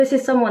This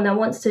is someone that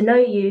wants to know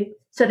you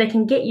so they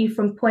can get you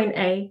from point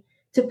A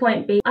to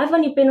point B. I've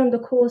only been on the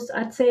course,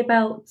 I'd say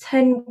about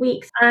 10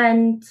 weeks,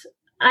 and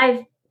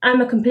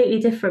I'm a completely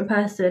different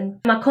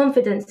person. My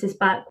confidence is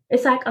back.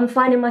 It's like I'm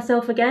finding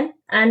myself again,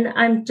 and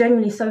I'm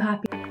genuinely so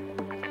happy.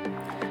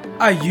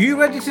 Are you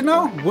ready to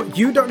know what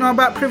you don't know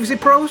about Privacy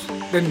Pros?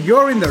 Then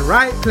you're in the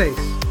right place.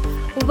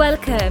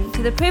 Welcome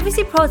to the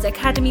Privacy Pros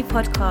Academy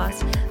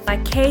podcast by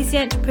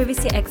Kazient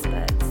Privacy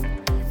Experts,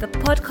 the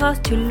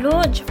podcast to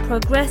launch,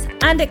 progress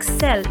and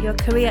excel your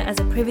career as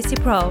a privacy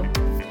pro.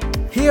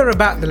 Hear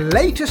about the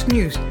latest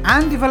news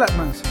and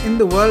developments in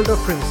the world of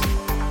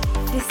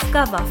privacy.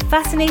 Discover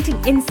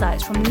fascinating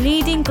insights from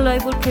leading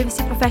global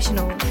privacy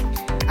professionals.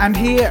 And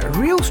hear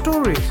real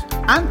stories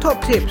and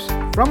top tips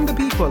from the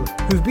people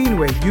who've been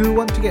where you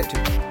want to get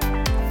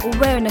to.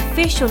 We're an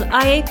official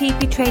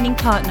IAPP training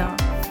partner.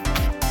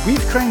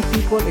 We've trained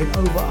people in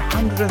over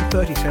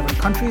 137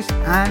 countries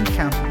and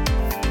counting.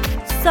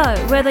 So,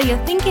 whether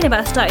you're thinking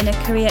about starting a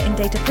career in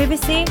data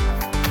privacy,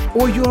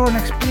 or you're an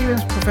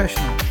experienced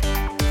professional,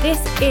 this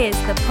is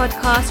the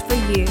podcast for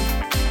you.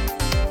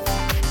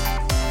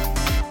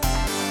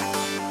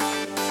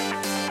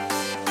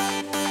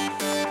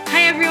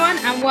 Hi everyone,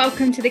 and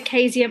welcome to the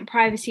Kazient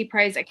Privacy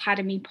Pros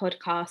Academy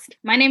podcast.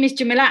 My name is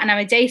Jamila and I'm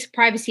a data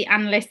privacy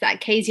analyst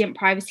at Kazient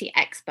Privacy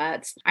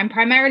Experts. I'm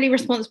primarily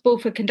responsible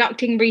for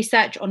conducting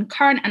research on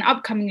current and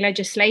upcoming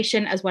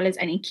legislation as well as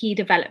any key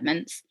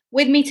developments.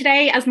 With me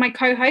today as my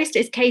co-host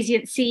is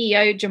Kazient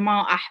CEO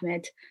Jamal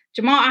Ahmed.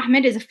 Jamal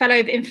Ahmed is a Fellow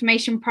of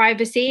Information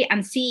Privacy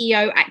and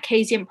CEO at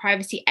Kazient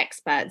Privacy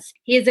Experts.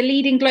 He is a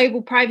leading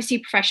global privacy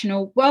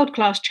professional,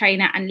 world-class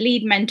trainer and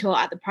lead mentor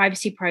at the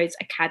Privacy Pros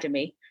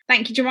Academy.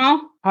 Thank you,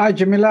 Jamal. Hi,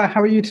 Jamila.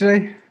 How are you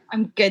today?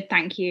 I'm good,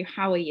 thank you.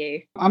 How are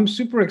you? I'm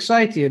super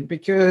excited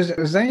because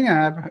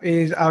Zainab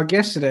is our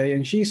guest today,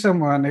 and she's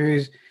someone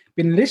who's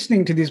been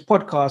listening to this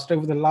podcast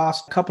over the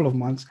last couple of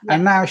months,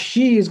 and now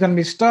she is going to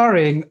be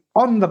starring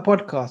on the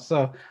podcast.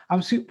 So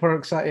I'm super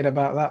excited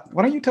about that.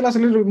 Why don't you tell us a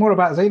little bit more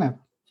about Zainab?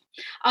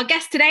 Our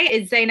guest today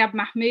is Zainab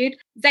Mahmood.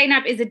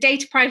 Zainab is a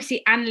data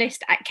privacy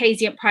analyst at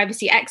Kazient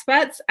Privacy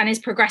Experts and is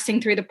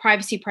progressing through the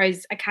Privacy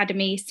Pros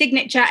Academy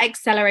Signature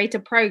Accelerator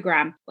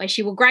program, where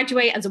she will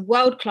graduate as a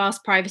world-class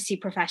privacy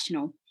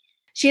professional.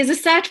 She is a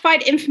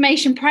certified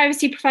information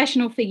privacy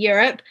professional for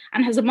Europe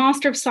and has a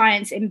Master of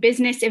Science in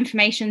Business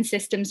Information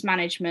Systems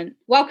Management.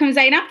 Welcome,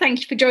 Zainab.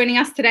 Thank you for joining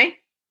us today.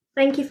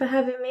 Thank you for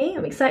having me.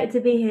 I'm excited to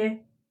be here.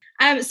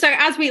 So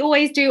as we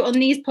always do on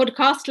these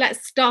podcasts,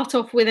 let's start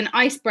off with an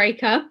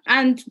icebreaker.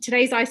 And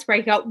today's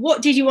icebreaker,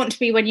 what did you want to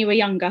be when you were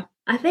younger?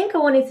 I think I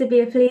wanted to be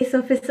a police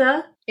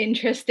officer.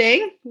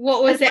 Interesting.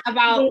 What was it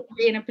about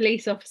being a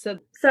police officer?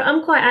 So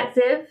I'm quite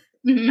active.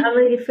 Mm-hmm. I'm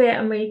really fit.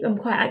 I'm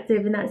quite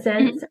active in that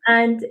sense. Mm-hmm.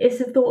 And it's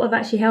the thought of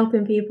actually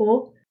helping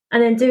people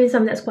and then doing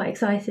something that's quite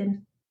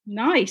exciting.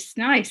 Nice.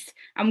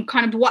 And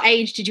kind of what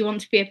age did you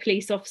want to be a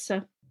police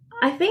officer?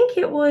 I think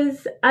it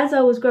was as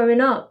I was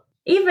growing up.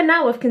 Even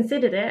now I've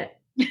considered it.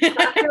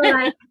 But I feel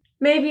like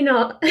maybe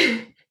not.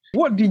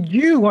 What did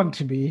you want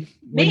to be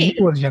when you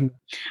was younger?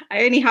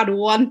 I only had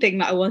one thing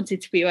that I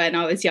wanted to be when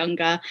I was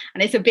younger.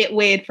 And it's a bit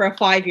weird for a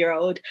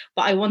 5-year-old,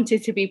 but I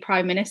wanted to be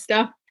Prime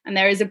Minister. And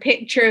there is a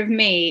picture of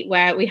me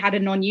where we had a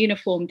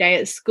non-uniform day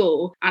at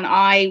school and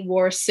I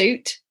wore a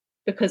suit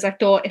because I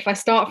thought if I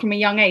start from a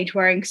young age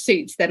wearing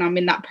suits, then I'm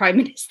in that prime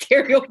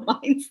ministerial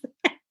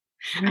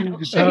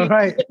mindset. All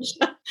right.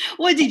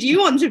 What did you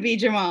want to be,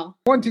 Jamal?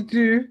 I wanted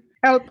to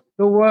help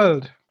the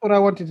world. What I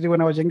wanted to do when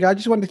I was younger, I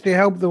just wanted to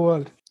help the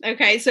world.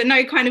 Okay, so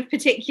no kind of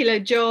particular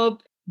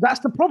job.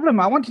 That's the problem.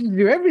 I wanted to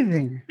do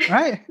everything,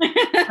 right?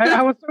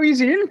 I was so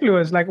easily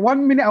influenced. Like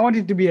 1 minute I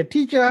wanted to be a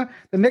teacher,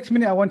 the next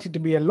minute I wanted to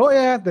be a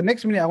lawyer, the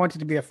next minute I wanted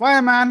to be a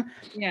fireman.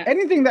 Yeah.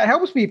 Anything that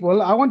helps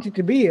people, I wanted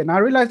to be. And I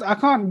realized I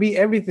can't be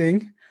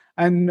everything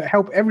and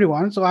help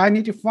everyone. So I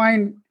need to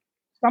find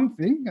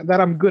something that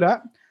I'm good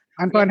at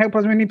and try and help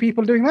as many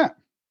people doing that.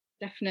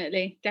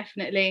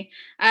 Definitely.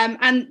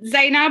 And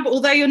Zainab,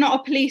 although you're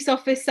not a police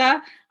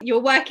officer, you're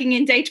working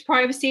in data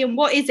privacy. And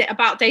what is it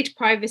about data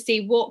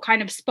privacy? What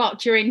kind of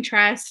sparked your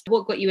interest?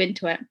 What got you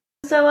into it?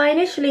 So I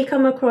initially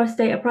come across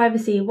data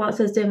privacy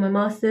whilst I was doing my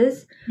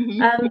master's.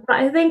 Mm-hmm. But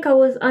I think I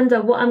was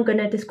under what I'm going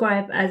to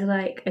describe as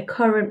like a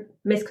current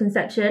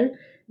misconception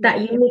that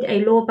you need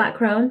a law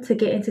background to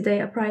get into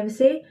data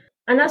privacy.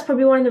 And that's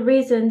probably one of the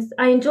reasons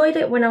I enjoyed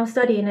it when I was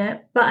studying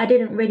it, but I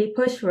didn't really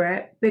push for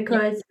it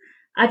because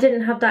I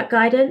didn't have that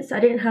guidance. I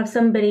didn't have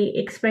somebody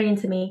explaining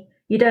to me,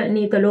 you don't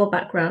need the law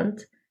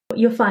background.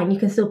 You're fine. You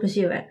can still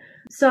pursue it.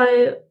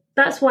 So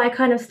that's why I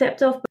kind of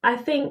stepped off. I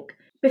think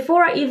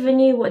before I even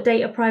knew what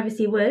data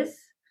privacy was,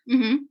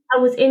 I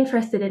was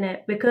interested in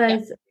it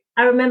because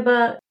I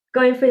remember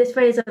going through this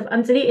phase of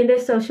I'm deleting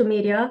this social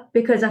media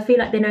because I feel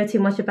like they know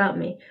too much about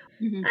me.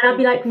 And I'd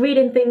be like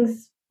reading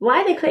things. Why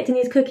are they collecting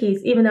these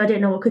cookies? Even though I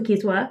didn't know what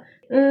cookies were.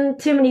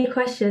 Too many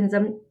questions.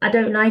 I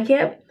don't like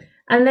it.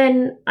 And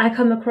then I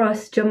come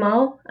across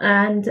Jamal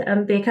and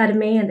the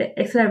Academy and the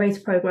Accelerator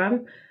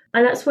program.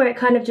 And that's where it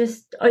kind of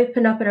just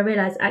opened up and I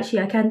realized,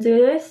 actually, I can do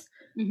this.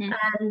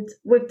 And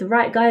with the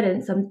right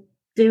guidance, I'm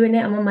doing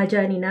it. I'm on my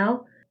journey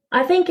now.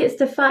 I think it's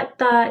the fact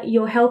that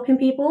you're helping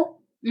people.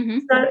 Mm-hmm.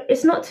 So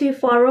it's not too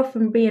far off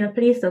from being a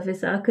police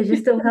officer because you're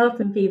still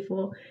helping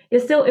people.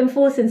 You're still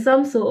enforcing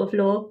some sort of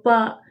law,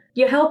 but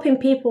you're helping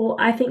people,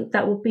 I think,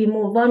 that will be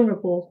more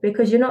vulnerable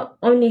because you're not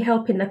only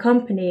helping the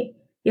company,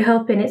 you're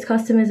helping its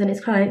customers and its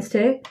clients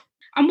too.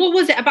 And what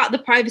was it about the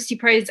Privacy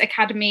Pros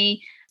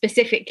Academy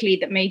specifically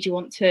that made you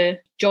want to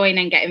join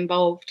and get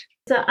involved?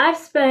 So I've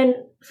spent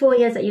 4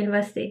 years at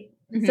university.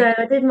 Mm-hmm. So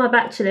I did my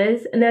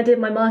bachelor's and then I did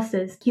my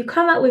master's. You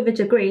come out with a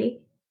degree,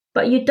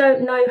 but you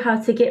don't know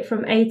how to get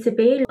from A to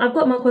B. I've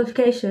got my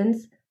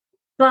qualifications,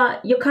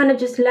 but you're kind of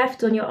just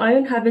left on your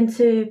own, having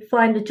to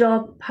find a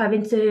job,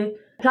 having to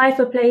apply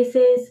for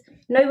places.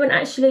 No one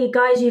actually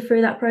guides you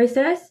through that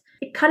process.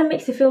 It kind of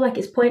makes you feel like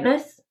it's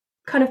pointless,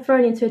 kind of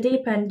thrown into a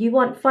deep end. You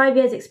want 5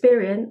 years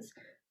experience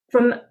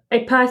from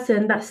a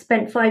person that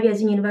spent 5 years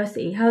in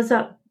university. How's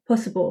that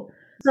possible?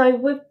 So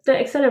with the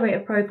accelerator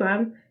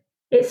program,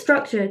 it's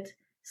structured.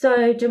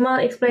 So Jamal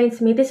explained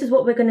to me, this is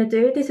what we're going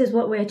to do. This is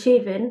what we're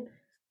achieving.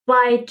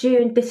 By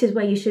June, this is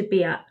where you should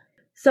be at.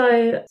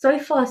 So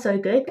far, so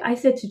good. I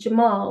said to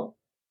Jamal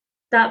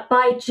that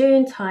by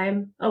June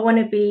time, I want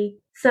to be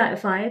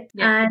certified.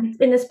 Yeah. And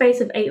in the space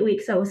of 8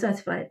 weeks, I was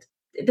certified.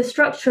 The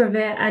structure of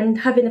it and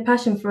having the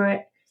passion for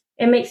it,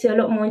 it makes it a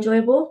lot more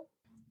enjoyable.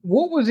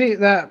 What was it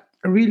that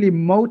really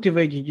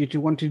motivated you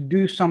to want to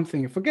do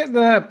something? Forget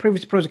the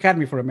Privacy Pros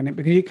Academy for a minute,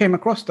 because you came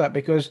across that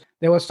because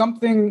there was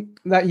something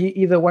that you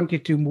either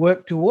wanted to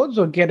work towards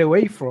or get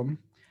away from.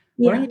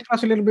 Why don't you tell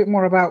us a little bit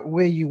more about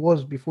where you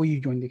was before you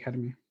joined the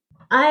academy?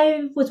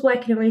 I was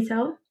working in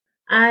retail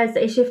as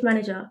a shift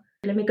manager.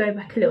 Let me go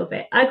back a little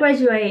bit. I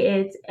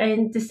graduated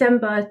in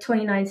December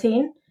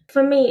 2019.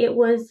 For me, it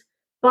was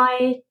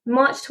by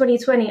March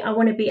 2020, I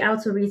want to be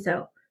out of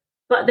retail.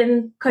 But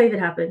then COVID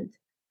happened.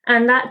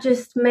 And that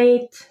just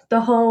made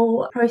the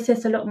whole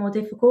process a lot more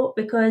difficult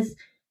because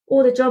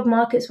all the job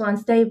markets were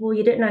unstable.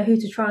 You didn't know who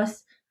to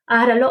trust. I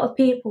had a lot of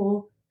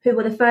people who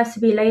were the first to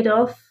be laid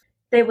off.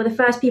 They were the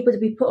first people to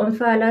be put on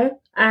furlough,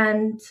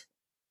 and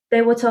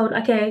they were told,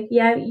 okay,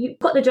 yeah, you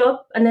got the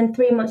job. And then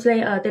 3 months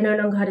later, they no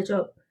longer had a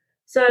job.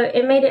 So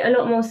it made it a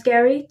lot more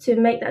scary to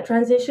make that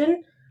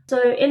transition.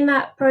 So in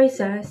that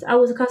process, I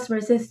was a customer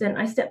assistant.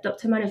 I stepped up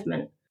to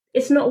management.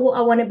 It's not what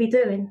I want to be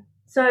doing.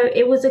 So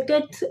it was a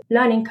good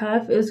learning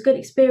curve. It was a good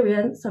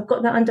experience. I've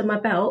got that under my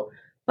belt,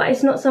 but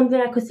it's not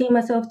something I could see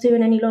myself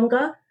doing any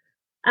longer.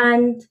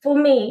 And for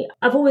me,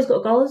 I've always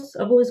got goals.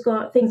 I've always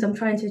got things I'm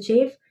trying to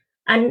achieve.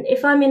 And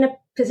if I'm in a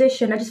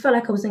position, I just felt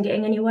like I wasn't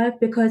getting anywhere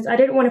because I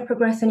didn't want to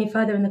progress any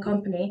further in the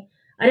company.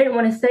 I didn't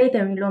want to stay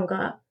there any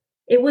longer.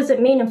 It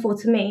wasn't meaningful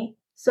to me.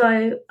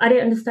 So I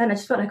didn't understand. I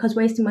just felt like I was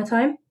wasting my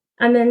time.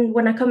 And then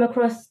when I come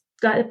across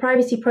like the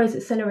Privacy Pros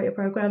Accelerator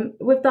program,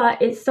 with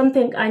that, it's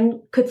something I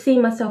could see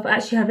myself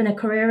actually having a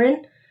career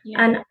in.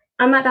 Yeah. And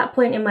I'm at that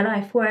point in my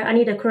life where I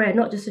need a career,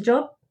 not just a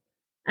job.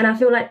 And I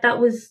feel like that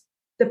was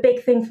the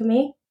big thing for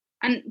me.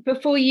 And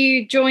before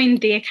you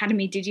joined the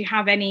academy, did you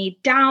have any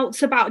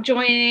doubts about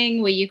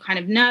joining? Were you kind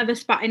of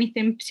nervous about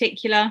anything in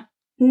particular?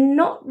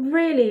 Not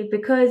really,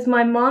 because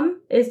my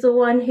mum is the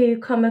one who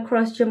come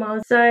across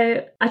Jamal.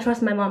 So I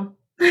trust my mum.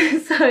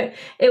 So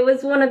it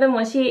was one of them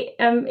when she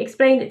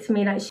explained it to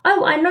me, like,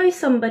 oh, I know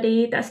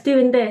somebody that's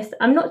doing this.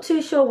 I'm not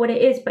too sure what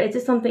it is, but is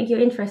it something you're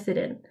interested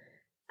in?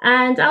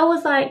 And I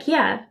was like,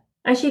 yeah.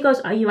 And she goes,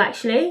 are you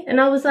actually?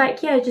 And I was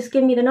like, yeah, just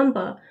give me the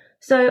number.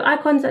 So I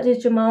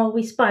contacted Jamal,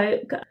 we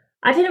spoke.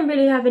 I didn't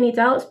really have any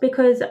doubts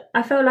because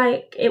I felt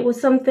like it was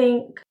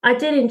something I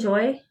did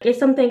enjoy. It's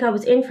something I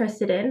was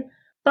interested in.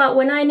 But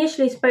when I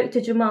initially spoke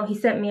to Jamal, he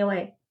sent me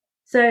away.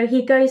 So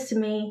he goes to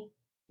me,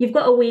 you've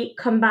got a week,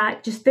 come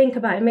back, just think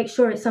about it, make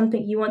sure it's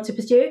something you want to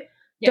pursue.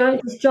 Yep.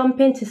 Don't just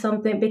jump into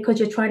something because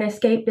you're trying to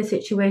escape the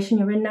situation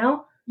you're in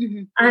now.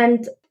 Mm-hmm.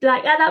 And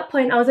like at that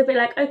point, I was a bit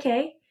like,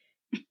 okay.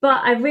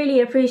 But I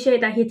really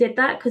appreciate that he did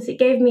that because it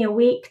gave me a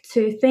week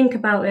to think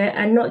about it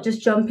and not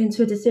just jump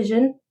into a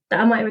decision that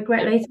I might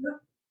regret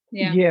later.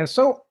 Yeah.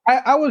 So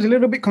I was a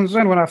little bit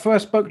concerned when I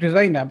first spoke to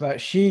Zainab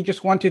that she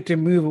just wanted to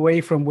move away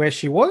from where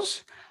she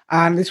was.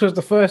 And this was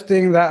the first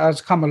thing that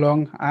has come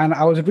along. And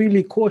I was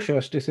really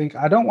cautious to think,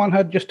 I don't want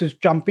her just to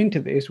jump into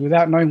this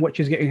without knowing what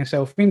she's getting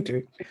herself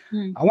into.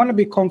 I want to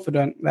be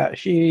confident that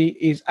she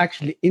is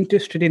actually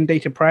interested in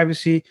data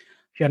privacy.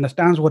 She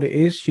understands what it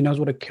is. She knows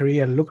what a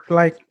career looks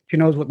like. She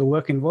knows what the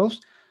work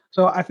involves.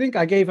 So I think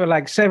I gave her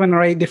like 7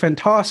 or 8 different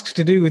tasks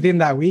to do within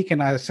that week.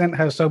 And I sent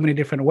her so many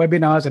different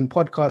webinars and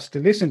podcasts to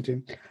listen to.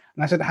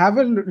 And I said, have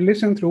a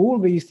listen through all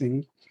these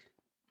things.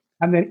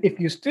 And then if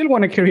you still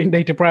want a career in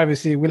data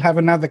privacy, we'll have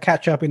another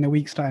catch up in a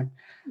week's time.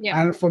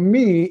 Yeah. And for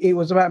me, it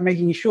was about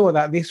making sure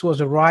that this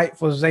was right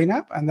for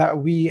Zainab and that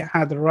we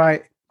had the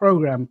right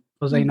program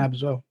for Zainab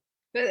as well.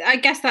 But I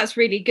guess that's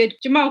really good.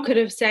 Jamal could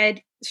have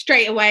said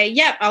straight away,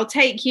 yep, I'll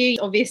take you.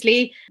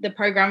 Obviously, the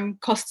program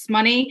costs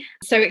money.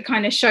 So it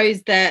kind of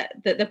shows that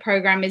the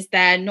program is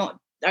there not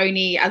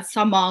only, as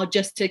some are,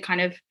 just to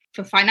kind of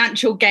for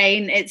financial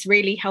gain. It's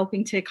really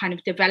helping to kind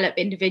of develop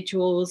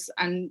individuals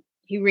and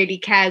he really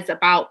cares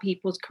about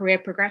people's career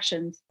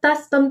progressions.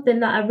 That's something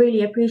that I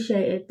really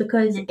appreciated,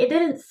 because it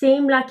didn't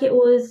seem like it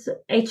was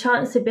a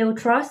chance to build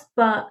trust,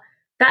 but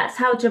that's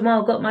how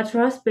Jamal got my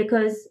trust,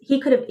 because he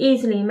could have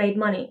easily made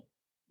money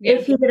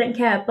if he didn't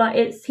care, but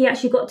he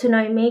actually got to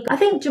know me. I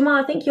think,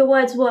 Jamal, your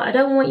words were, I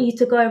don't want you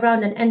to go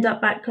around and end up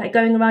back like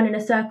going around in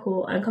a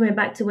circle and coming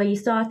back to where you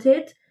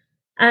started.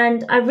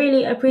 And I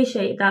really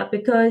appreciate that,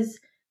 because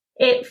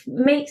it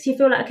makes you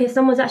feel like, okay,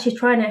 someone's actually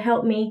trying to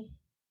help me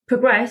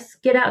progress,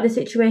 get out of the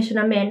situation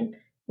I'm in.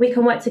 We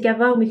can work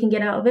together and we can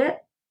get out of it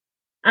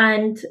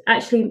and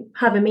actually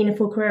have a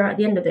meaningful career at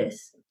the end of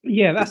this.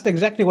 Yeah, that's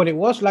exactly what it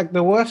was. Like,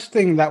 the worst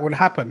thing that would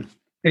happen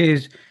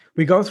is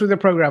we go through the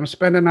program,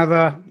 spend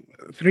another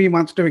 3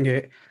 months doing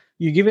it.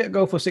 You give it a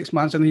go for 6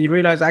 months, and then you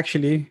realize,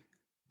 actually,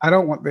 I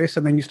don't want this.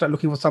 And then you start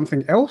looking for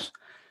something else.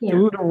 Yeah.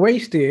 We would have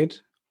wasted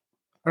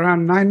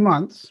around 9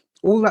 months,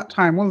 all that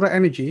time, all that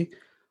energy,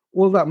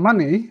 all that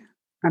money,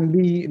 and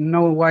be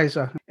no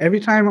wiser.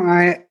 Every time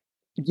I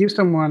give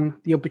someone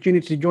the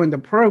opportunity to join the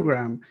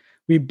program,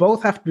 we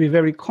both have to be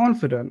very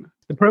confident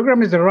the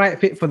program is the right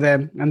fit for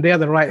them and they are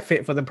the right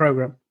fit for the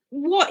program.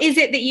 What is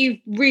it that you've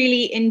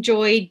really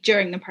enjoyed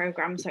during the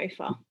program so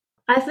far?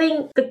 I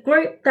think the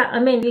group that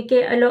I'm in, we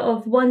get a lot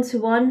of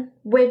one-to-one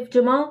with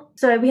Jamal.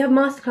 So we have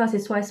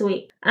masterclasses twice a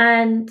week,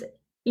 and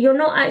you're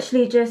not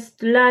actually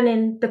just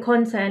learning the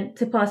content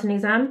to pass an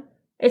exam.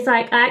 It's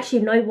like I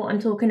actually know what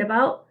I'm talking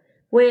about,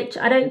 which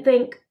I don't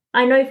think,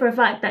 I know for a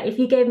fact that if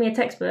you gave me a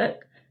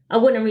textbook, I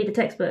wouldn't read the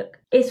textbook.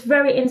 It's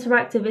very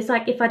interactive. It's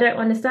like if I don't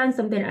understand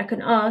something, I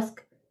can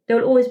ask. There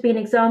will always be an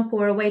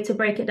example or a way to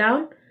break it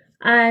down.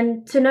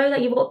 And to know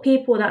that you've got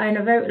people that are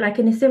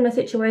in a similar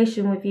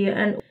situation with you,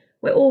 and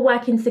we're all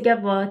working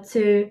together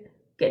to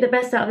get the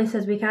best out of this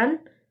as we can.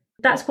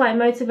 That's quite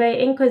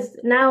motivating, because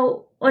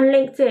now on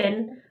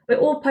LinkedIn, we're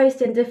all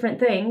posting different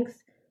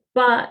things,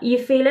 but you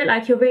feel it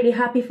like you're really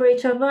happy for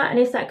each other, and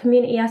it's that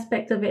community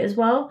aspect of it as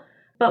well.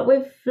 But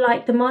with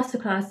like the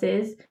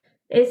masterclasses,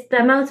 it's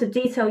the amount of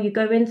detail you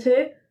go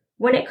into.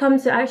 When it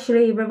comes to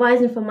actually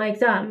revising for my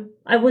exam,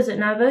 I wasn't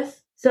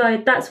nervous.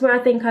 So that's where I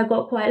think I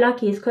got quite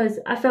lucky, is because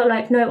I felt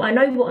like, no, I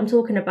know what I'm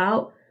talking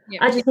about.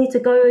 Yep. I just need to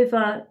go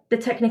over the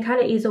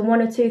technicalities on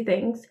one or two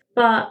things.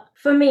 But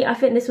for me, I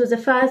think this was the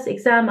first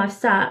exam I've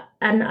sat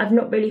and I've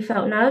not really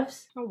felt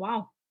nerves. Oh,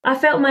 wow. I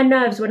felt my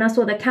nerves when I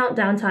saw the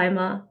countdown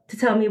timer to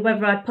tell me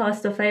whether I'd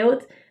passed or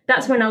failed.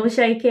 That's when I was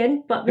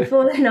shaking. But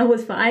before then, I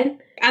was fine.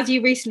 As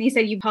you recently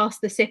said, you passed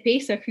the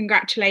CIPI, so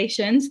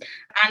congratulations.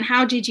 And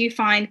how did you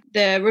find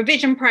the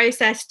revision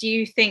process? Do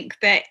you think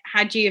that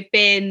had you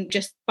been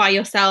just by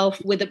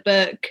yourself with a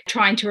book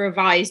trying to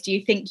revise, do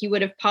you think you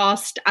would have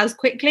passed as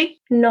quickly?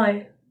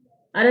 No,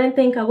 I don't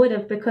think I would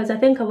have, because I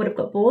think I would have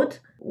got bored.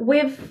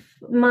 With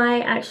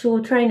my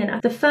actual training,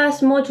 the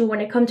first module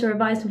when it comes to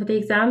revising for the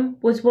exam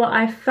was what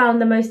I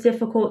found the most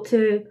difficult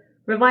to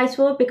revise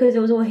for, because it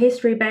was all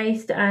history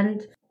based,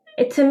 and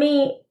to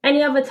me,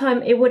 any other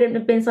time, it wouldn't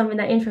have been something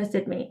that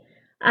interested me.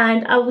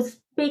 And I was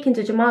speaking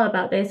to Jamal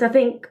about this. I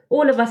think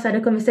all of us had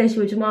a conversation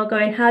with Jamal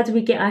going, how do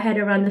we get our head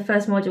around the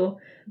first module?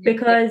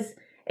 Because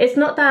it's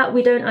not that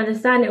we don't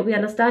understand it, we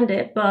understand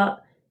it.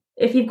 But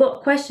if you've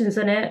got questions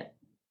on it,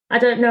 I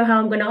don't know how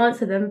I'm going to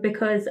answer them,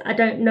 because I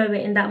don't know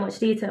it in that much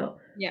detail.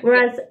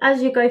 Whereas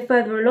as you go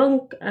further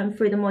along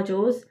through the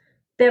modules,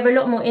 they're a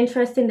lot more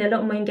interesting, they're a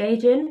lot more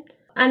engaging.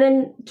 And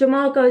then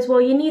Jamal goes,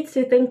 well, you need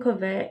to think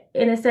of it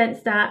in a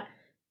sense that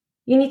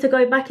you need to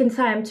go back in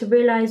time to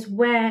realise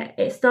where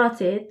it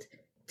started,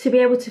 to be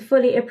able to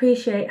fully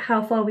appreciate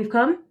how far we've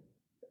come.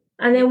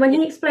 And then when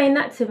he explained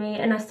that to me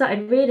and I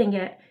started reading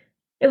it,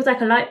 it was like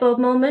a light bulb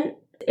moment.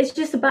 It's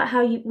just about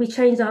how we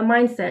changed our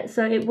mindset.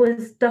 So it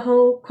was the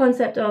whole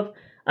concept of,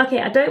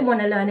 okay, I don't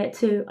want to learn it,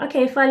 to,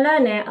 okay, if I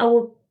learn it,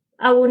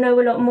 I will know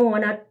a lot more,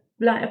 and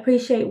I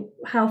appreciate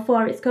how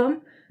far it's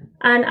come.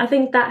 And I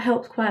think that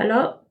helped quite a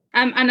lot.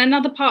 And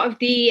another part of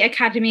the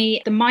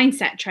academy, the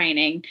mindset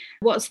training.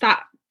 What's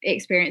that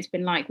experience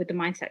been like with the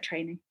mindset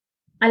training?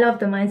 I love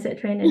the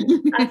mindset training.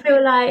 I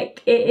feel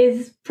like it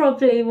is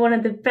probably one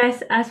of the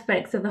best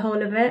aspects of the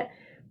whole of it,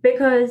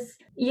 because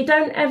you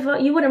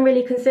wouldn't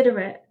really consider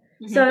it.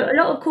 Mm-hmm. So a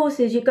lot of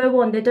courses you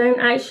go on, they don't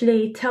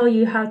actually tell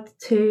you how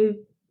to,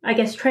 I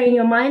guess, train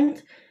your mind.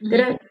 Mm-hmm. They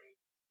don't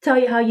tell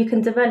you how you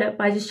can develop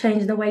by just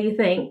changing the way you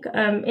think.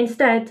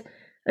 Instead,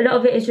 a lot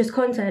of it is just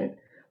content.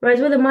 Whereas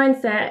with a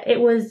mindset,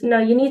 it was, no,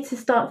 you need to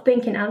start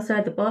thinking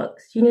outside the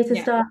box. You need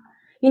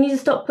to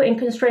stop putting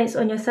constraints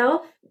on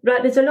yourself.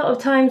 Like, there's a lot of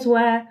times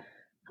where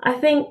I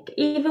think,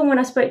 even when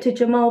I spoke to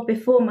Jamal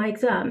before my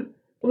exam,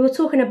 we were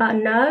talking about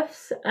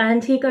nerves,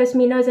 and he goes to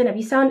me, no, Zainab,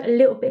 you sound a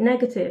little bit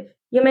negative.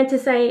 You're meant to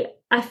say,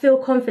 I feel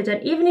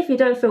confident. Even if you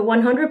don't feel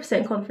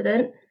 100%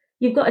 confident,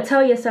 you've got to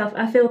tell yourself,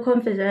 I feel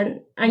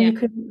confident, and you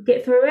can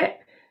get through it.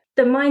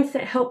 The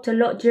mindset helped a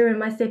lot during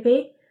my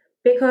CIPI.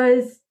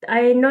 Because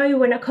I know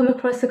when I come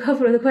across a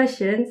couple of the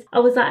questions, I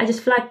was like, I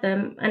just flagged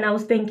them, and I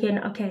was thinking,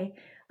 okay,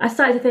 I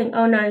started to think,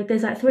 oh no,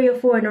 there's like 3 or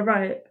 4 in a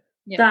row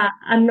that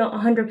I'm not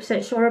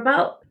 100% sure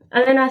about.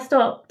 And then I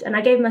stopped and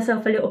I gave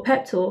myself a little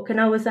pep talk,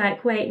 and I was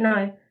like, wait,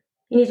 no,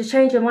 You need to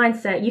change your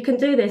mindset. You can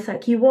do this.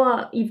 Like you've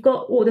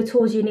got all the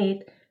tools you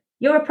need.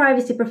 You're a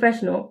privacy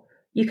professional.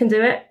 You can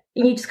do it.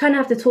 And you just kind of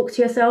have to talk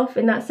to yourself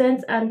in that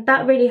sense. And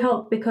that really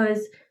helped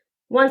because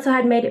once I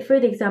had made it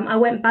through the exam, I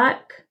went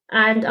back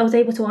and I was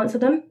able to answer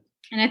them.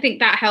 And I think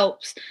that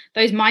helps.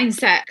 Those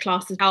mindset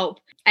classes help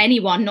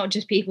anyone, not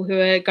just people who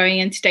are going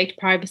into data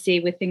privacy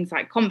with things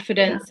like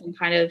confidence and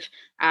kind of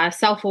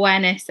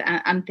self-awareness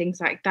and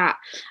things like that.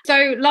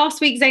 So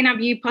last week, Zainab,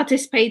 you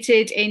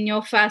participated in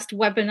your first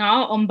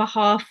webinar on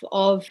behalf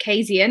of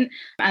Kazient,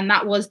 and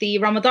that was the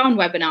Ramadan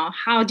webinar.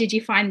 How did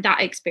you find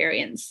that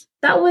experience?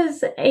 That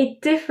was a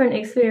different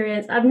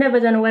experience. I've never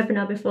done a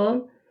webinar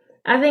before.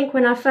 I think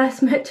when I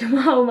first met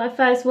Jamal, my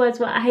first words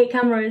were, I hate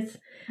cameras.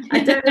 I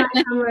don't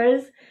like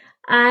cameras.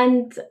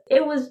 And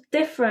it was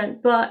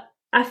different, but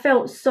I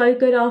felt so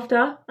good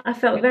after. I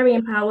felt very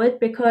empowered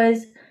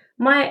because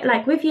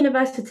with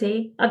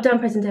university, I've done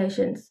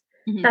presentations.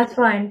 Mm-hmm. That's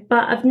fine.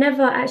 But I've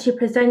never actually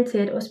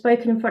presented or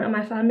spoken in front of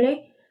my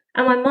family.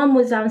 And my mum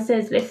was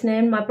downstairs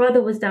listening. My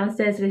brother was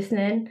downstairs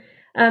listening.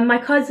 My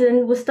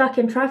cousin was stuck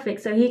in traffic,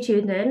 so he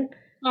tuned in.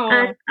 Oh.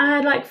 And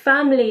I had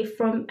family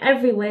from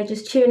everywhere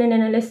just tuning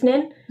in and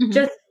listening,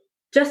 mm-hmm.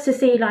 just to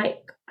see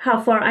how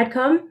far I'd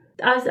come.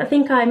 I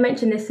think I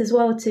mentioned this as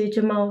well to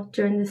Jamal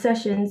during the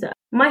sessions.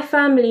 My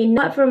family,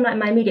 not from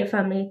my immediate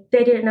family,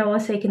 they didn't know I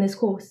was taking this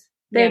course.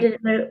 They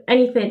didn't know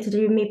anything to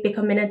do with me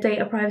becoming a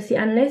data privacy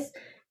analyst.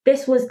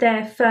 This was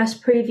their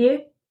first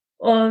preview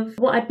of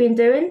what I'd been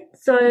doing.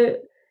 So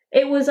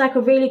it was a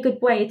really good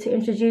way to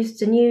introduce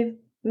the new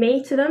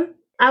me to them.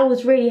 I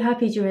was really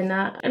happy during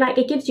that. And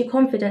it gives you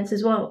confidence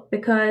as well,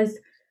 because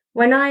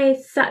when I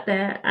sat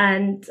there,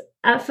 and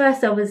at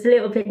first I was a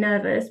little bit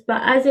nervous,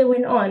 but as it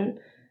went on,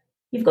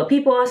 you've got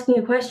people asking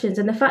you questions,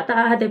 and the fact that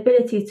I had the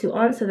ability to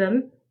answer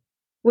them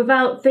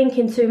without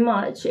thinking too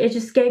much, it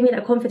just gave me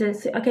that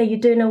confidence. Okay, you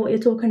do know what you're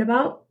talking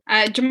about.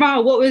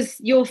 Jamal, what was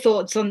your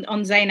thoughts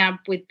on Zainab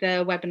with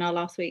the webinar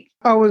last week?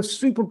 I was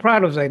super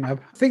proud of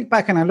Zainab. I think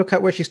back and I look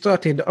at where she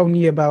started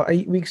only about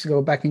 8 weeks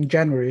ago, back in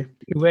January,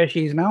 where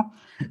she is now.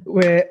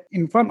 We're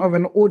in front of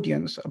an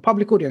audience, a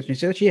public audience. She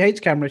said she hates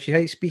cameras, she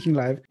hates speaking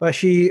live, but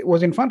she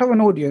was in front of an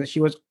audience.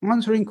 She was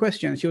answering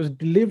questions. She was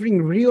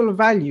delivering real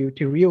value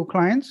to real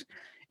clients.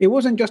 It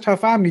wasn't just her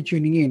family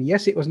tuning in.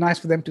 Yes, it was nice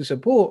for them to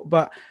support,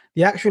 but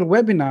the actual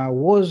webinar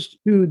was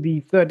to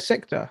the third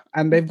sector,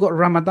 and they've got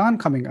Ramadan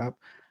coming up,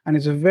 and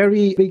it's a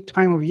very big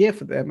time of year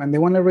for them, and they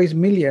want to raise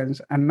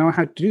millions and know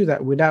how to do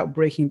that without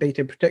breaking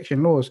data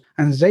protection laws.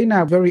 And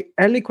Zainab very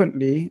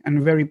eloquently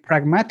and very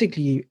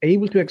pragmatically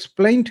able to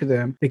explain to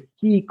them the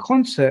key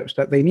concepts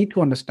that they need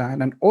to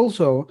understand. And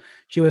also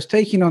she was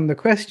taking on the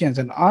questions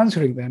and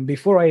answering them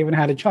before I even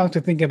had a chance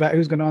to think about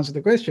who's going to answer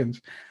the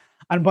questions.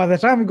 And by the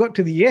time we got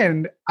to the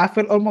end, I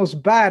felt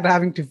almost bad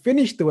having to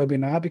finish the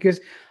webinar because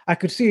I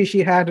could see she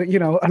had,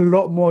 a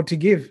lot more to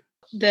give.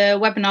 The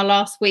webinar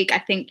last week, I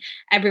think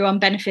everyone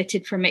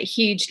benefited from it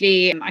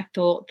hugely. I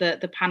thought that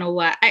the panel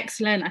were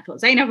excellent. I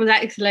thought Zainab was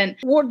excellent.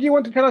 What do you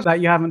want to tell us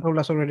that you haven't told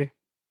us already?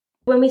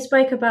 When we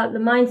spoke about the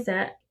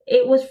mindset,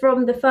 it was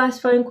from the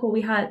first phone call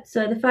we had.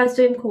 So the first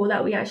Zoom call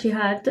that we actually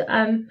had,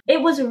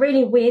 it was a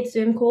really weird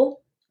Zoom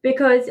call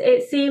because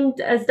it seemed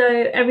as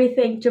though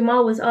everything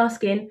Jamal was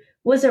asking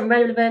wasn't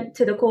relevant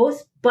to the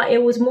course, but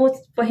it was more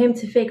for him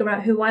to figure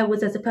out who I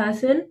was as a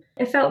person.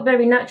 It felt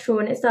very natural,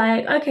 and it's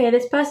okay,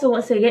 this person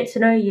wants to get to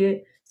know you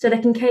so they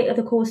can cater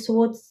the course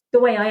towards the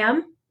way I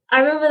am. I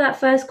remember that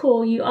first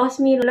call, you asked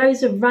me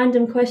loads of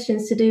random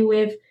questions to do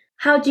with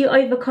how do you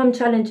overcome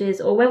challenges,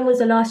 or when was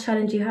the last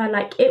challenge you had?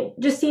 It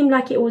just seemed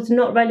like it was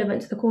not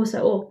relevant to the course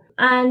at all.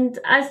 And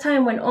as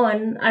time went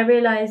on, I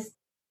realized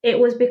it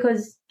was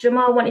because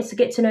Jamal wanted to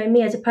get to know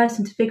me as a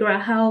person to figure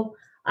out how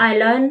I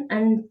learn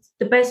and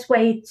the best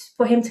way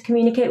for him to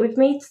communicate with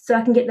me so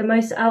I can get the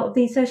most out of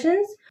these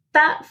sessions.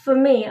 That, for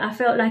me, I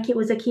felt like it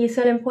was a key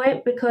selling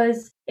point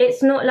because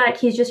it's not like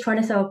he's just trying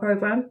to sell a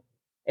program.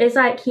 It's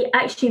like he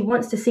actually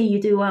wants to see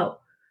you do well.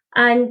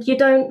 And you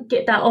don't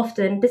get that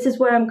often. This is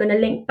where I'm going to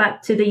link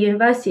back to the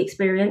university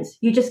experience.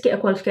 You just get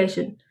a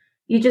qualification.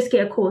 You just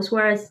get a course.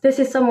 Whereas this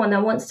is someone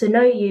that wants to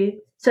know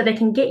you so they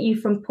can get you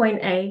from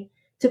point A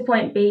to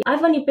point B.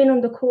 I've only been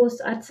on the course,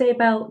 I'd say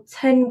about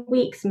 10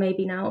 weeks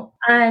maybe now.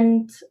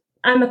 And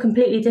I'm a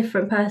completely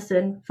different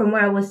person from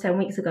where I was 10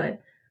 weeks ago.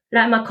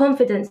 My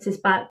confidence is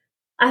back.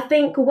 I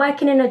think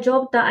working in a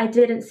job that I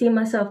didn't see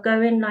myself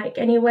going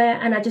anywhere,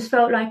 and I just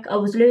felt like I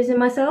was losing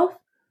myself.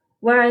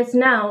 Whereas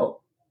now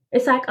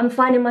it's I'm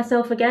finding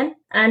myself again,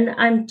 and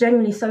I'm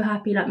genuinely so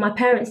happy. My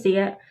parents see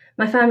it,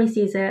 my family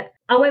sees it.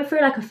 I went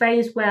through a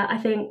phase where I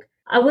think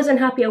I wasn't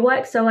happy at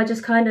work, so I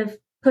just kind of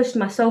pushed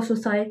my social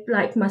side,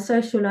 my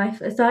social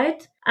life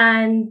aside,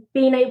 and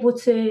being able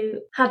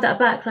to have that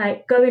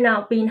back, going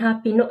out, being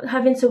happy, not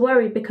having to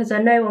worry because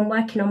I know I'm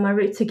working on my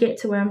route to get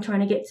to where I'm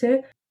trying to get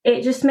to.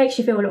 It just makes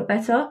you feel a lot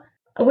better.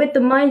 With the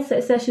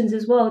mindset sessions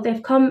as well,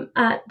 they've come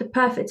at the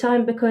perfect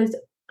time because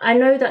I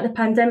know that the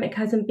pandemic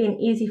hasn't been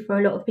easy for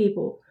a lot of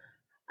people.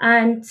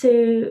 And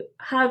to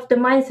have the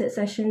mindset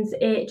sessions,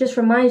 it just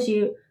reminds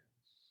you,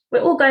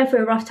 we're all going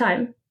through a rough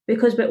time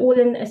because we're all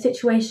in a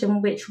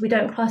situation which we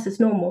don't class as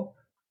normal.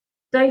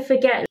 Don't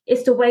forget,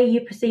 it's the way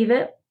you perceive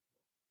it.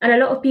 And a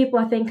lot of people,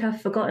 I think,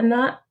 have forgotten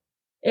that.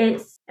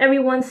 It's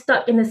everyone's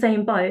stuck in the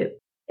same boat.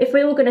 If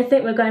we're all going to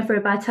think we're going through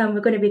a bad time,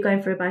 we're going to be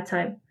going through a bad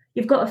time.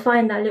 You've got to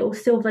find that little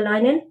silver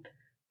lining.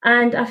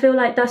 And I feel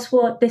like that's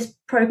what this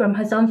program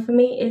has done for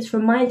me. It's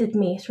reminded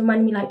me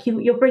like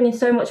you're bringing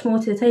so much more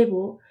to the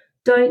table.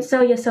 Don't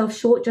sell yourself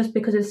short just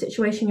because of the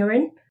situation you're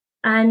in.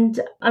 And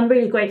I'm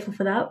really grateful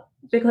for that,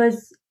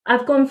 because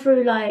I've gone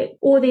through like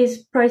all these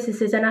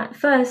processes. And at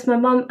first, my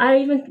mum, I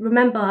even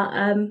remember,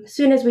 as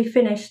soon as we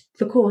finished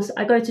the course,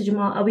 I go to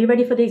Jamal, are we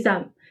ready for the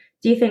exam?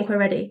 Do you think we're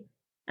ready?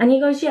 And he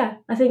goes, yeah,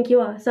 I think you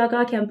are. So I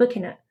go, okay, I'm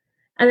booking it.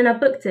 And then I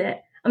booked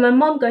it. And my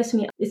mum goes to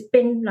me, it's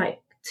been like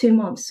 2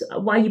 months.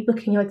 Why are you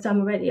booking your exam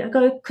already? I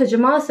go, because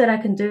Jamal said I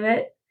can do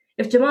it.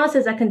 If Jamal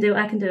says I can do it,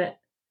 I can do it.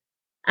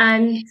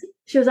 And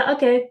she was like,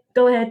 okay,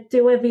 go ahead,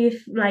 do whatever you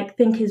like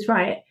think is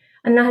right.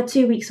 And I had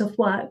 2 weeks off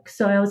work.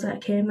 So I was like,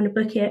 okay, I'm going to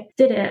book it.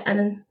 Did it. And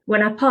then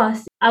when I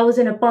passed, I was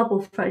in a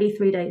bubble for at least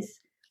 3 days.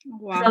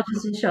 Wow. So I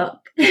was in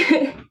shock.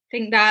 I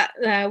think that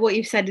what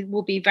you've said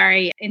will be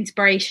very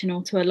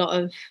inspirational to a lot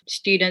of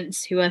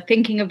students who are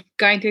thinking of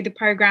going through the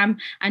program,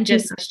 and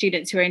just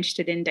students who are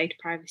interested in data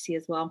privacy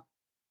as well.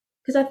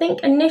 Because I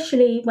think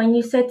initially when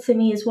you said to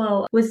me as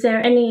well, was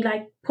there any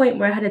like point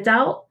where I had a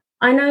doubt?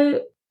 I know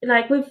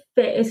like with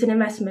FIT, it's an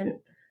investment.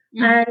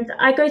 And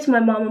I go to my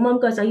mum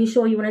goes, are you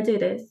sure you want to do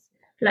this?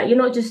 Like, you're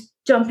not just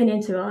jumping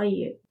into it, are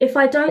you? If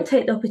I don't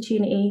take the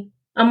opportunity,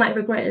 I might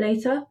regret it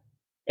later.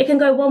 It can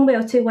go one way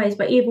or 2 ways,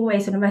 but either way,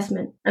 it's an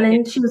investment. And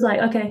then she was like,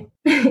 okay.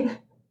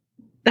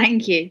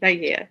 Thank you.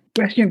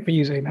 Question for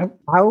you, Zainab.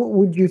 How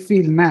would you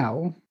feel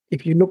now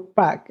if you look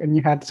back and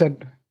you had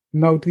said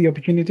no to the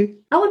opportunity?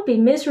 I would be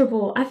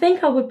miserable. I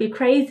think I would be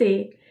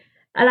crazy.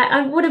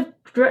 I would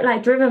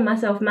have driven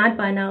myself mad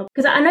by now.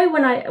 Because I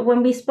know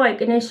when we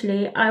spoke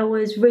initially, I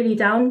was really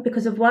down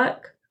because of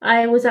work.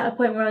 I was at a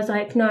point where I was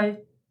like, no,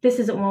 this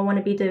isn't what I want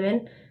to be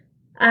doing.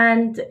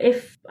 And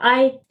if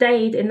I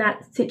stayed in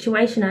that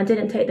situation and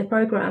didn't take the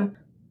program,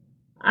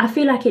 I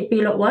feel like it'd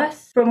be a lot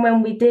worse from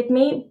when we did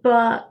meet.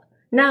 But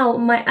now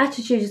my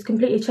attitude has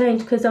completely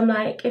changed, because I'm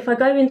like, if I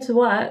go into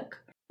work,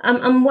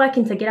 I'm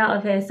working to get out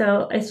of here.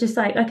 So it's just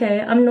like,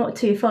 okay, I'm not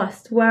too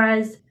fussed.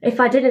 Whereas if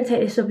I didn't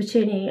take this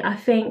opportunity, I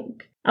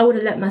think I would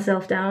have let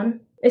myself down,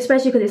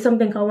 especially because it's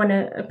something I want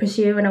to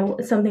pursue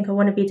and something I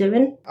want to be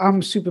doing.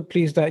 I'm super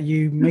pleased that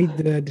you made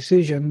the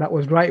decision that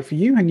was right for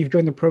you, and you've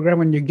joined the program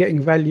and you're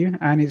getting value,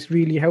 and it's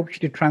really helped you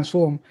to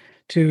transform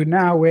to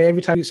now where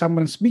every time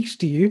someone speaks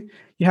to you,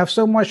 you have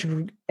so much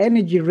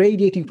energy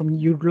radiating from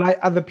you, light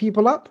other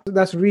people up.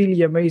 That's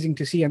really amazing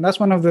to see. And that's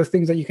one of the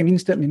things that you can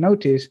instantly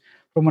notice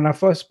from when I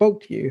first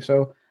spoke to you.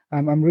 So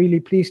I'm really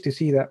pleased to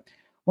see that.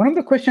 One of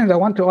the questions I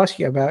want to ask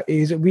you about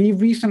is,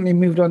 we've recently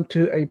moved on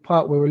to a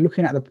part where we're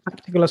looking at the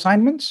practical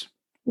assignments.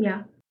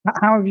 Yeah.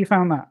 How have you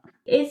found that?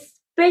 It's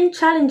been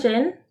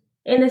challenging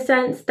in the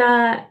sense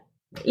that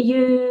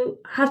you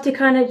have to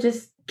kind of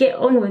just get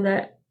on with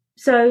it.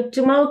 So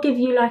Jamal will give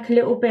you like a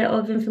little bit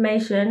of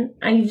information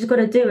and you've just got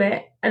to do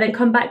it and then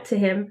come back to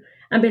him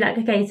and be like,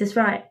 okay, is this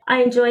right?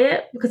 I enjoy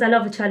it because I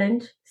love a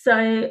challenge.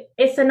 So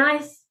it's a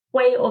nice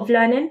way of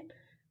learning.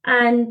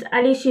 And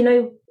at least, you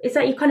know, it's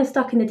like you're kind of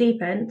stuck in the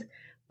deep end.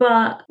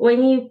 But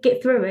when you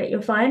get through it,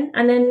 you're fine.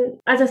 And then,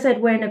 as I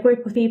said, we're in a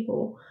group of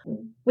people.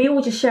 We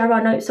all just share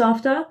our notes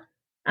after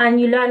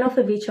and you learn off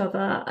of each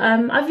other.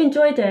 I've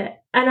enjoyed it.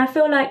 And I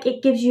feel like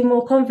it gives you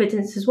more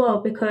confidence as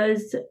well,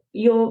 because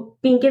you're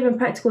being given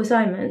practical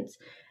assignments.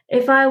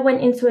 If I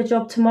went into a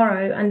job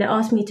tomorrow and they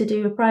asked me to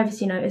do a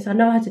privacy notice, I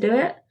know how to do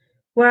it.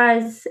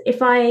 Whereas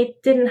if I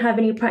didn't have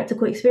any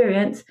practical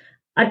experience,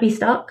 I'd be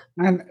stuck.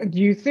 And do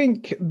you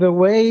think the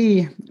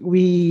way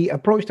we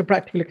approach the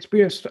practical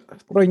experience,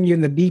 throwing you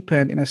in the deep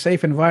end in a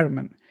safe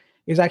environment,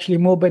 is actually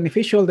more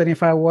beneficial than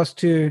if I was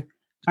to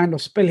kind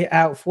of spell it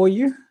out for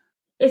you?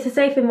 It's a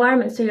safe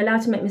environment, so you're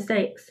allowed to make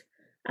mistakes.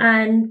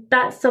 And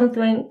that's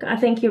something I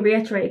think you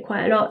reiterate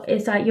quite a lot.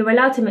 It's like you're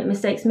allowed to make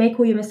mistakes, make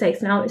all your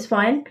mistakes now, it's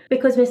fine,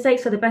 because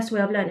mistakes are the best way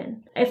of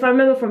learning. If I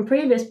remember from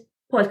previous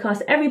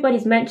podcasts,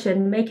 everybody's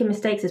mentioned making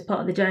mistakes is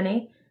part of the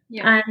journey.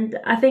 Yeah. And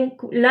I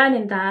think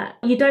learning that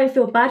you don't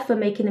feel bad for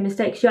making the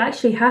mistakes. You're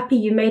actually happy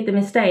you made the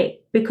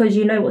mistake because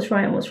you know what's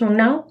right and what's wrong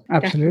now.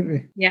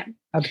 Absolutely. Yeah.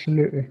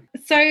 Absolutely.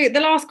 So the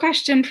last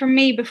question from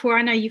me before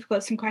I know you've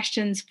got some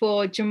questions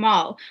for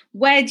Jamal.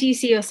 Where do you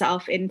see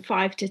yourself in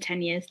 5 to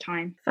 10 years'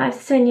 time? 5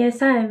 to 10 years'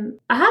 time.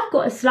 I have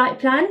got a slight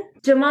plan.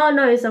 Jamal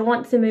knows I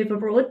want to move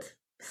abroad.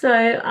 So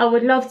I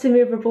would love to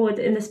move abroad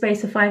in the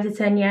space of 5 to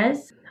 10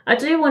 years. I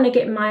do want to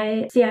get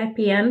my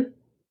CIPM.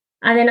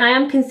 And then I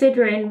am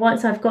considering,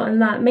 once I've gotten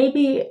that,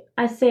 maybe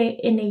I say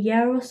in a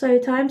year or so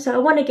time. So I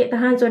want to get the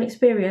hands-on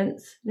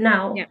experience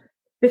now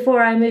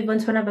before I move on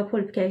to another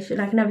qualification,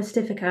 like another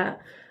certificate,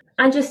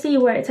 and just see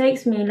where it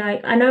takes me. Like,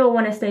 I know I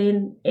want to stay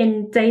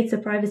in data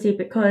privacy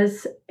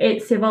because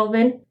it's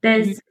evolving.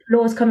 There's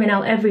laws coming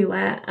out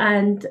everywhere.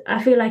 And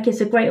I feel like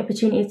it's a great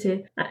opportunity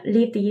to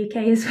leave the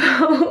UK as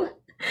well.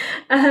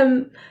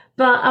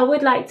 But I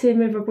would like to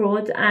move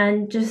abroad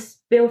and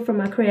just build from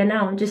my career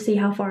now and just see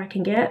how far I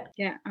can get.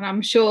 Yeah, and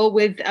I'm sure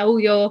with all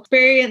your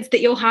experience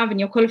that you'll have and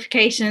your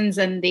qualifications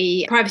and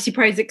the Privacy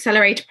Pros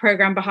Accelerator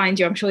program behind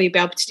you, I'm sure you'll be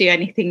able to do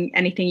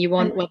anything you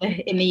want, whether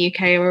in the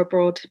UK or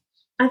abroad.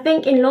 I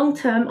think in long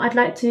term, I'd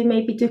like to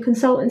maybe do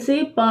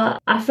consultancy,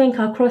 but I think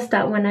I'll cross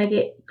that when I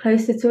get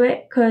closer to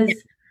it. Because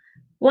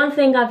one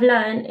thing I've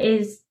learned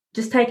is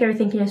just take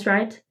everything in your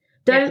stride.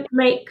 Don't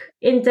make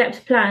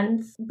in-depth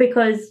plans,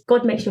 because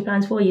God makes your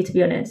plans for you, to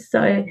be honest.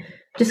 So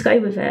just go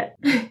with it.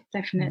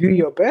 Definitely. Do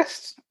your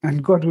best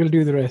and God will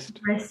do the rest.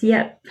 Yes,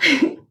 yep.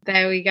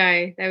 There we go.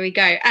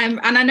 And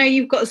I know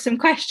you've got some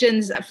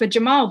questions for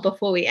Jamal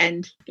before we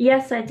end.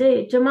 Yes, I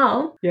do.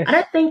 Jamal, yes. I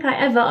don't think I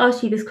ever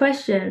asked you this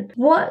question.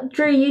 What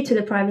drew you to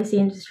the privacy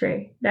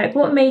industry? Like,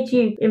 what made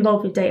you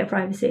involved with data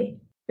privacy?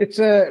 It's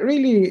a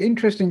really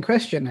interesting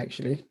question,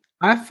 actually.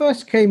 I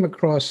first came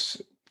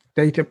across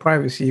data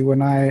privacy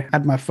when I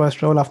had my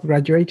first role after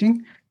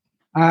graduating.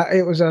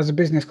 It was as a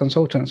business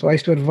consultant. So I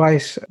used to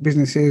advise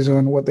businesses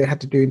on what they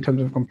had to do in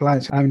terms of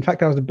compliance. In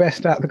fact, I was the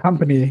best at the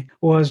company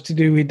was to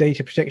do with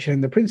data protection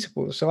and the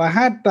principles. So I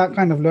had that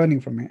kind of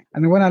learning from it.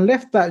 And then when I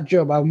left that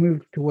job, I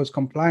moved towards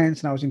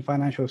compliance and I was in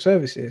financial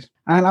services.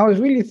 And I was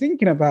really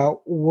thinking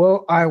about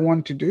what I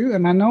want to do.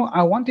 And I know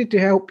I wanted to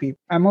help people.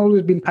 I've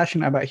always been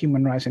passionate about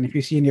human rights. And if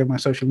you see any of my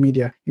social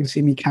media, you'll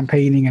see me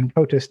campaigning and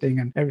protesting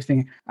and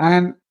everything.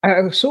 And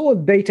I saw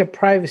data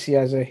privacy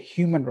as a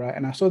human right.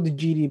 And I saw the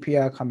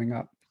GDPR coming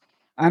up.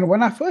 And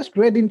when I first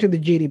read into the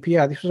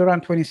GDPR, this was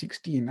around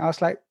 2016, I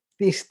was like,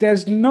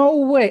 there's no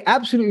way,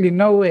 absolutely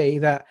no way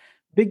that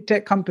big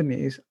tech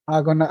companies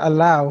are going to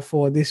allow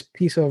for this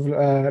piece of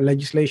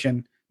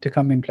legislation to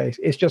come in place.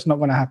 It's just not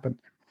going to happen.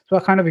 So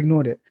I kind of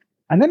ignored it.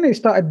 And then they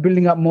started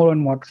building up more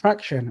and more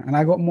traction, and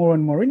I got more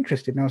and more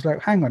interested. And I was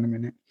like, hang on a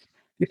minute.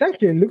 It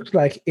actually looks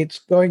like it's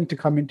going to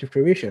come into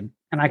fruition.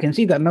 And I can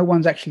see that no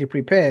one's actually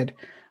prepared.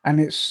 And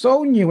it's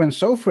so new and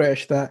so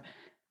fresh that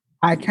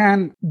I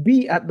can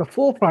be at the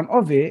forefront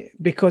of it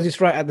because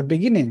it's right at the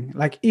beginning.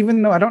 Like,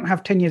 even though I don't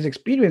have 10 years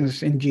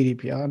experience in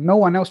GDPR, no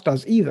one else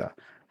does either.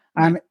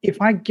 And if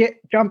I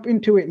jump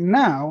into it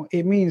now,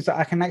 it means that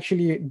I can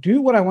actually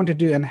do what I want to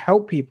do and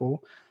help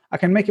people. I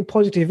can make a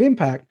positive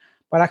impact,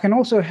 but I can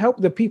also help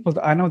the people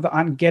that I know that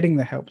aren't getting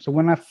the help. So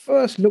when I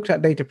first looked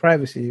at data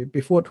privacy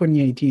before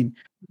 2018,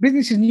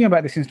 businesses knew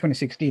about this since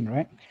 2016,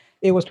 right?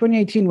 It was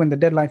 2018 when the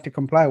deadline to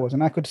comply was.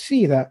 And I could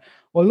see that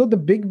although the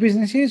big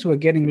businesses were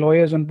getting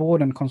lawyers on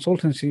board and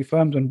consultancy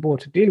firms on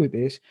board to deal with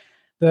this,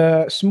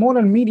 the small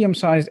and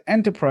medium-sized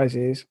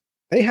enterprises,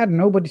 they had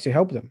nobody to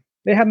help them.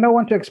 They had no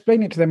one to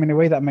explain it to them in a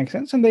way that makes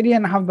sense. And they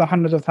didn't have the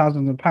hundreds of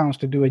thousands of pounds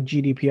to do a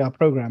GDPR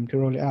program to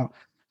roll it out.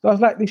 So I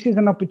was like, this is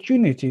an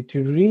opportunity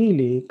to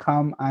really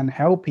come and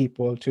help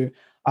people to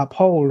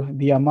uphold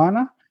the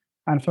Amana.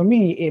 And for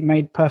me, it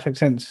made perfect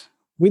sense.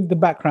 With the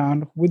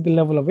background, with the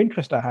level of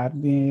interest I had.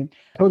 I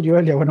told you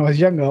earlier, when I was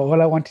younger,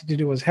 all I wanted to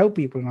do was help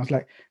people. And I was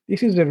like,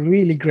 this is a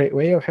really great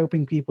way of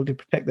helping people to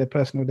protect their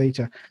personal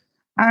data.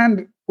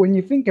 And when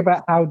you think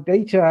about how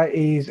data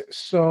is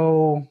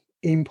so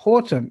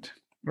important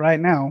right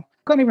now,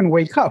 you can't even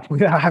wake up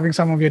without having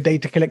some of your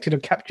data collected or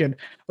captured,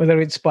 whether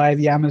it's by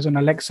the Amazon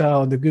Alexa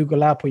or the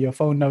Google app or your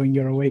phone knowing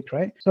you're awake,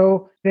 right?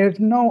 So there's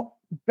no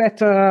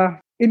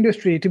better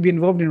industry to be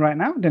involved in right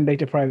now than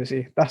data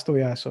privacy. That's the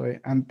way I saw it.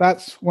 And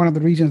that's one of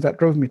the reasons that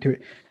drove me to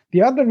it.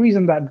 The other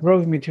reason that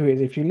drove me to it,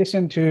 if you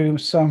listen to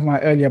some of my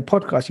earlier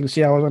podcasts, you'll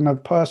see I was on a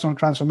personal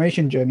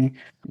transformation journey.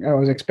 I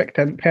was an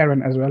expectant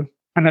parent as well.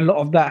 And a lot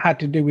of that had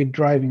to do with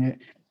driving it.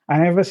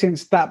 And ever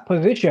since that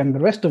position, the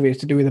rest of it is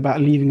to do with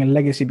about leaving a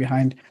legacy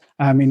behind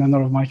in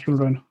honor of my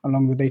children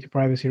along the data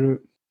privacy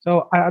route.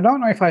 So I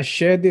don't know if I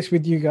shared this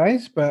with you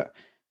guys, but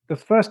the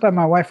first time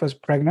my wife was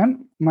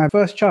pregnant, my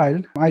first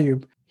child,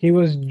 Ayub, he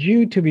was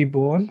due to be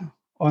born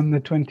on the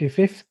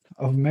 25th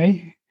of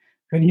May,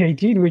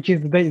 2018, which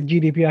is the date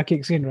GDPR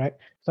kicks in, right?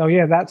 So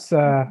yeah, that's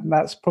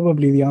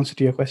probably the answer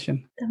to your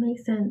question. That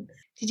makes sense.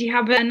 Did you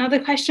have another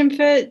question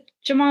for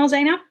Jamal,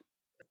 Zainab?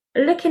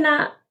 Looking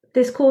at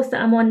this course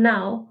that I'm on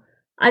now,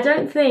 I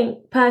don't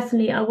think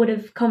personally I would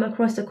have come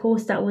across a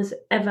course that was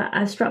ever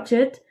as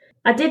structured.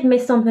 I did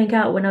miss something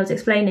out when I was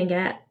explaining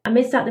it. I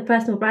missed out the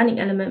personal branding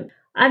element.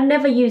 I've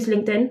never used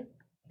LinkedIn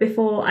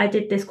before I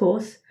did this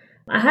course.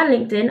 I had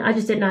LinkedIn, I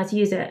just didn't know how to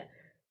use it.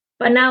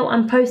 But now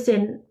I'm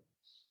posting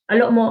a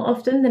lot more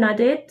often than I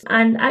did.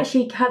 And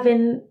actually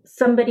having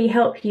somebody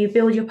help you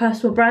build your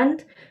personal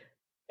brand,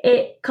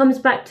 it comes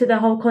back to the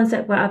whole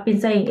concept where I've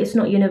been saying it's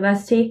not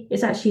university.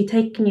 It's actually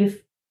taking you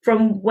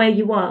from where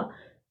you are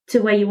to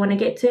where you want to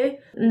get to.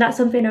 And that's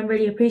something I'm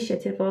really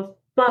appreciative of.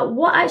 But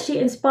what actually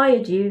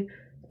inspired you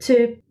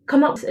to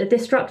come up with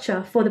this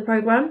structure for the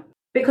program?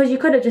 Because you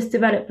could have just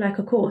developed like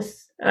a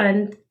course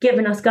and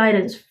given us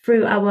guidance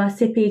through our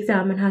CIPE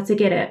exam and how to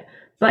get it.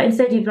 But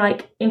instead you've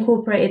like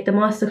incorporated the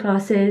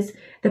masterclasses,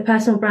 the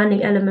personal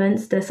branding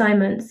elements, the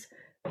assignments.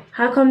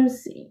 How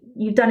comes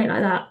you've done it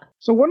like that?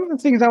 So one of the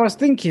things I was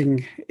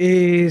thinking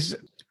is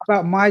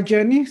about my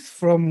journey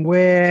from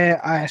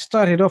where I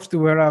started off to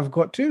where I've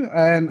got to.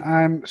 And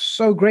I'm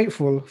so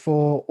grateful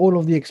for all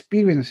of the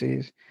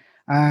experiences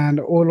and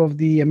all of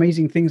the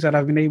amazing things that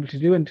I've been able to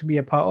do and to be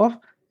a part of.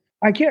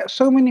 I get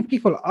so many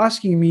people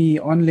asking me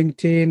on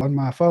LinkedIn, on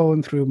my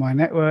phone, through my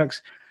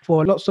networks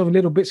for lots of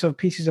little bits of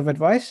pieces of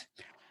advice.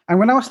 And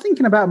when I was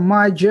thinking about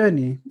my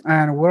journey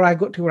and where I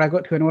got to,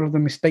 and all of the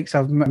mistakes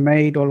I've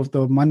made, all of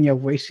the money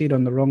I've wasted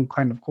on the wrong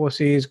kind of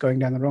courses, going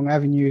down the wrong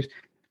avenues,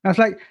 I was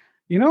like,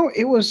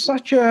 it was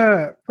such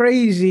a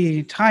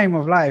crazy time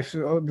of life.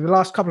 The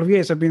last couple of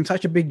years have been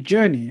such a big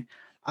journey.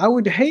 I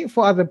would hate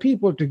for other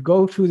people to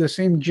go through the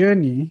same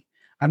journey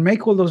and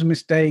make all those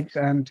mistakes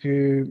and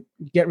to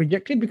get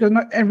rejected, because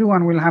not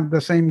everyone will have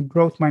the same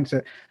growth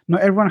mindset.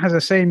 Not everyone has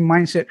the same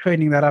mindset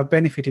training that I've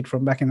benefited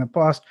from back in the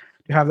past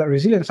to have that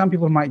resilience. Some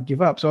people might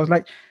give up. So I was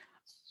like,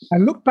 I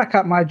looked back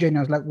at my journey. I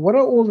was like, what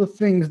are all the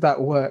things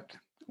that worked?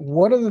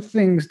 What are the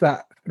things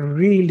that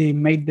really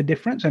made the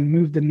difference and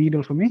moved the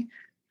needle for me?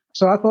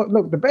 So I thought,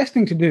 look, the best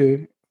thing to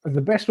do,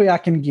 the best way I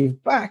can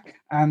give back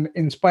and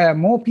inspire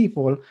more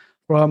people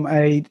from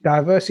a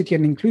diversity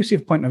and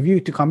inclusive point of view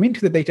to come into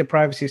the data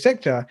privacy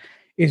sector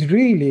is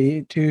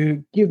really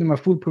to give them a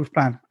foolproof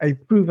plan, a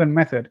proven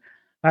method.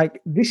 Like,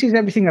 this is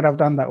everything that I've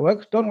done that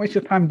works. Don't waste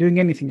your time doing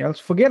anything else.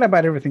 Forget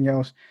about everything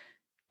else.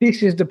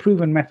 This is the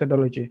proven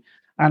methodology.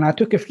 And I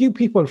took a few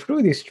people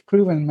through this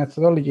proven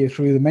methodology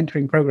through the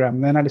mentoring program.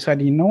 And then I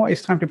decided,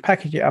 it's time to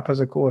package it up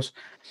as a course.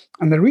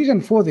 And the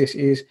reason for this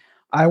is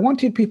I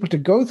wanted people to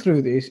go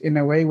through this in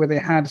a way where they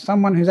had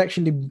someone who's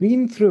actually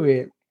been through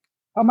it,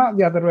 come out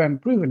the other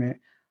end, proven it,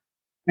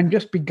 and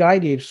just be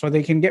guided so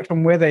they can get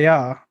from where they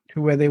are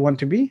to where they want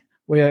to be,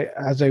 where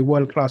as a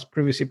world-class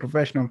privacy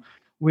professional,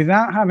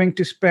 without having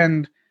to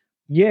spend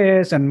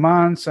years and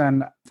months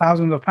and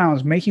thousands of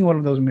pounds making all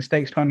of those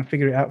mistakes, trying to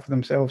figure it out for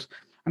themselves.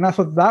 And I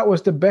thought that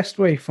was the best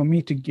way for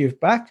me to give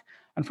back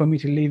and for me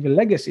to leave a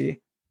legacy,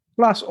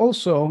 plus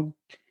also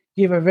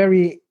give a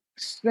very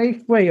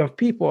safe way of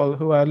people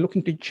who are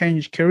looking to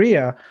change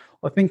career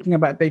or thinking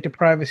about data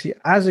privacy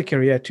as a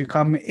career to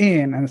come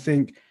in and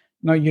think,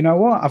 no, you know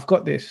what? I've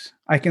got this.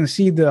 I can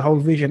see the whole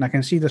vision. I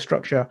can see the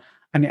structure,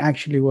 and it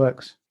actually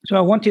works. So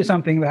I wanted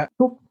something that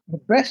took the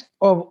best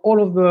of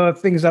all of the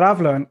things that I've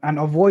learned and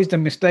avoids the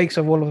mistakes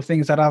of all of the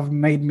things that I've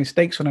made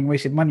mistakes on and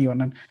wasted money on,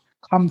 and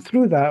come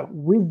through that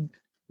with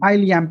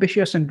highly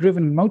ambitious and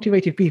driven and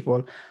motivated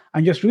people,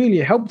 and just really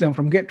help them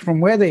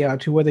from where they are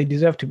to where they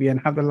deserve to be and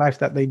have the life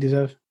that they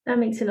deserve. That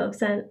makes a lot of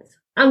sense.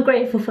 I'm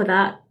grateful for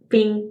that,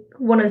 being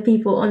one of the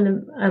people on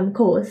the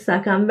course.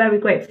 Like, I'm very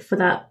grateful for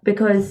that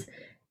because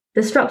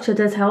the structure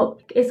does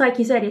help. It's like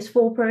you said, it's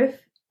foolproof,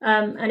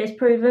 and it's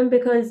proven,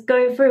 because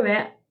going through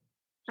it,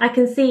 I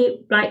can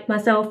see like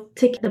myself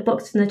ticking the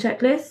box in the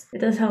checklist. It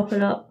does help a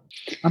lot.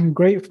 I'm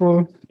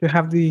grateful to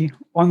have the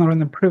honor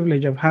and the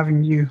privilege of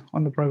having you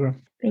on the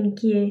program.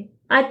 Thank you.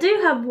 I do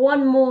have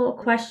one more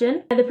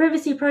question. The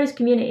Privacy Pros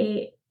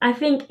community, I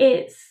think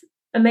it's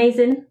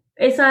amazing.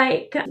 It's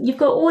like you've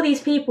got all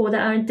these people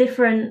that are in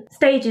different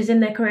stages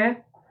in their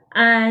career.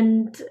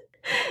 And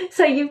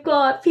so you've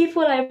got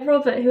people like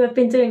Robert who have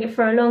been doing it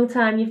for a long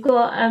time. You've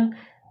got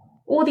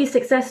all these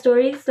success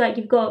stories. Like,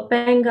 you've got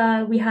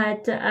Benga, we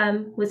had,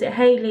 was it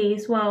Hayley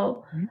as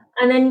well? Mm-hmm.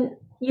 And then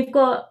you've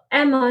got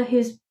Emma,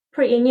 who's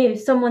pretty new,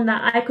 someone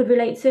that I could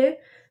relate to.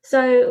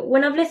 So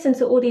when I've listened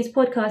to all these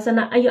podcasts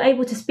and you're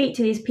able to speak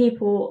to these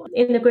people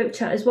in the group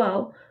chat as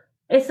well,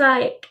 it's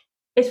like,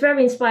 it's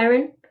very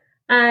inspiring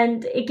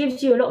and it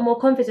gives you a lot more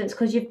confidence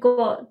because you've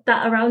got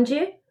that around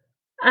you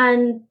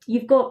and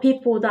you've got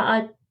people that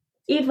are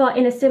either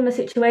in a similar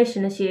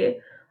situation as you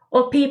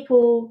or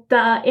people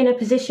that are in a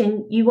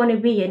position you want to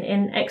be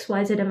in X,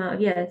 Y, Z amount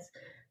of years.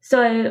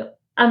 So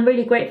I'm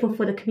really grateful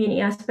for the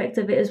community aspect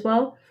of it as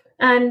well.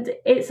 And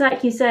it's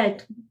like you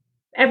said,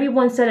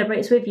 everyone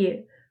celebrates with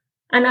you.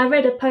 And I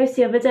read a post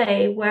the other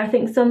day where I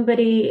think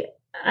somebody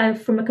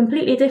from a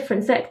completely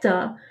different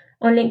sector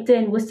on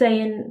LinkedIn was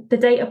saying the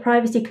data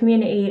privacy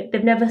community,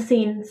 they've never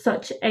seen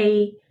such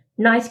a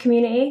nice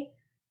community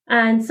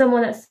and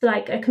someone that's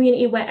like a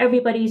community where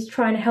everybody's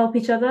trying to help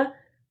each other,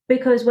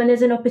 because when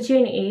there's an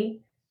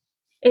opportunity,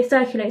 it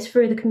circulates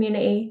through the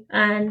community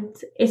and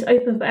it's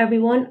open for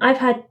everyone. I've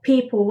had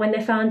people, when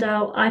they found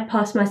out I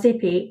passed my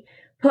CP,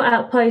 put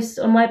out posts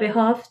on my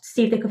behalf to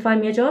see if they could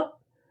find me a job.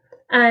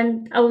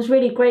 And I was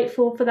really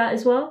grateful for that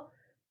as well.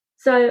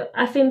 So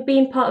I think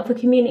being part of a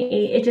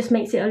community, it just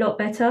makes it a lot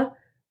better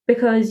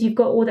because you've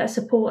got all that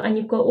support and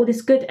you've got all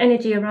this good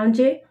energy around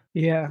you.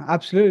 Yeah,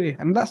 absolutely.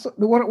 And that's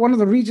one of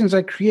the reasons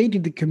I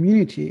created the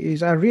community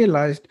is I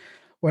realized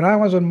when I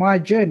was on my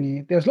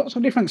journey, there's lots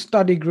of different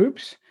study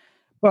groups,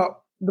 but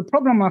the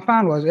problem I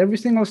found was every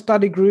single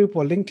study group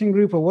or LinkedIn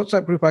group or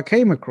WhatsApp group I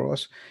came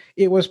across,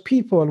 it was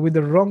people with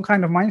the wrong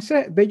kind of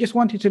mindset. They just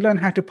wanted to learn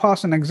how to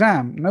pass an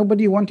exam.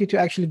 Nobody wanted to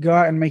actually go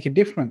out and make a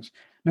difference.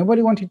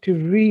 Nobody wanted to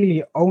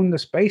really own the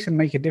space and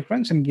make a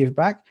difference and give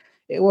back.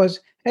 It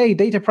was, hey,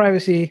 data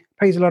privacy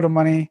pays a lot of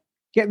money,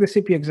 get the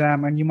CP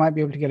exam and you might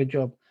be able to get a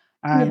job.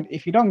 And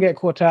if you don't get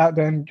caught out,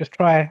 then just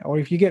try. Or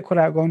if you get caught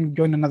out, go and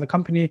join another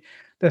company.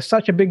 There's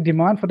such a big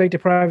demand for data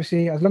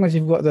privacy. As long as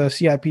you've got the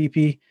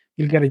CIPP,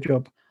 you'll get a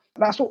job.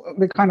 That's what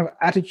the kind of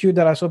attitude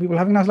that I saw people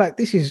having. I was like,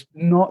 this is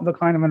not the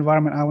kind of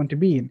environment I want to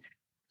be in.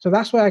 So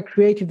that's why I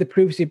created the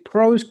Privacy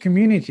Pros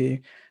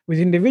community with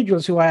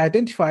individuals who I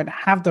identified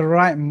have the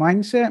right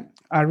mindset,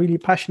 are really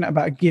passionate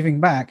about giving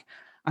back.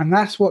 And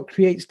that's what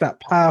creates that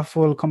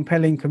powerful,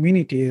 compelling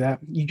community that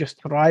you just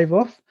thrive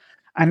off.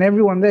 And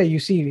everyone there, you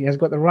see, has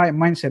got the right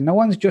mindset. No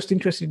one's just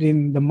interested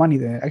in the money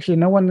there. Actually,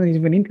 no one is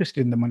even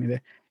interested in the money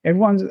there.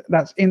 Everyone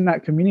that's in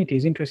that community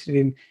is interested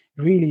in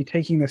really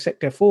taking the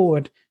sector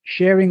forward,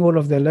 sharing all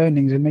of their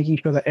learnings and making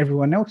sure that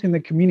everyone else in the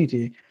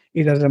community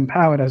is as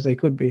empowered as they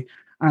could be.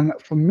 And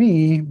for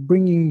me,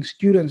 bringing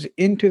students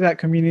into that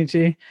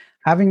community,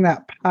 having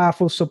that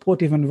powerful,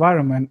 supportive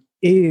environment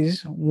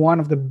is one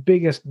of the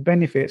biggest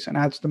benefits and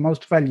adds the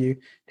most value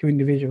to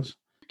individuals.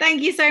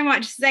 Thank you so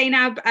much,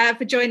 Zainab,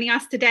 for joining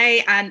us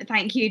today. And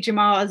thank you,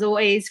 Jamal, as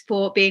always,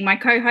 for being my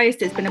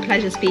co-host. It's been a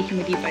pleasure speaking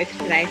with you both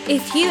today.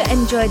 If you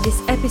enjoyed this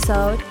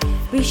episode,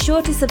 be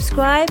sure to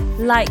subscribe,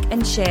 like,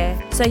 and share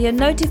so you're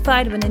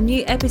notified when a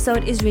new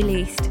episode is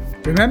released.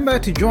 Remember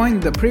to join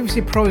the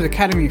Privacy Pros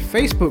Academy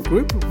Facebook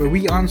group where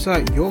we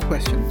answer your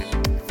questions.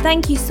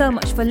 Thank you so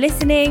much for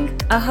listening.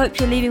 I hope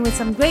you're leaving with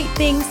some great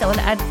things that will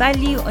add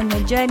value on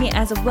your journey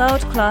as a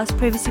world-class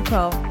Privacy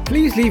Pro.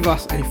 Please leave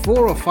us a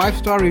 4 or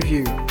 5-star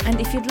review. And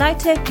if you'd like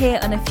to appear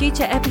on a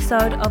future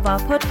episode of our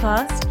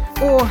podcast,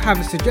 or have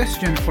a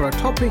suggestion for a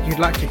topic you'd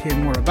like to hear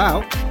more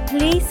about,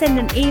 please send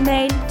an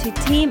email to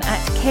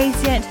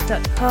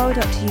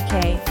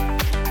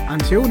team@kzient.co.uk.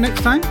 Until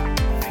next time,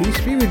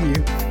 peace be with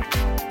you.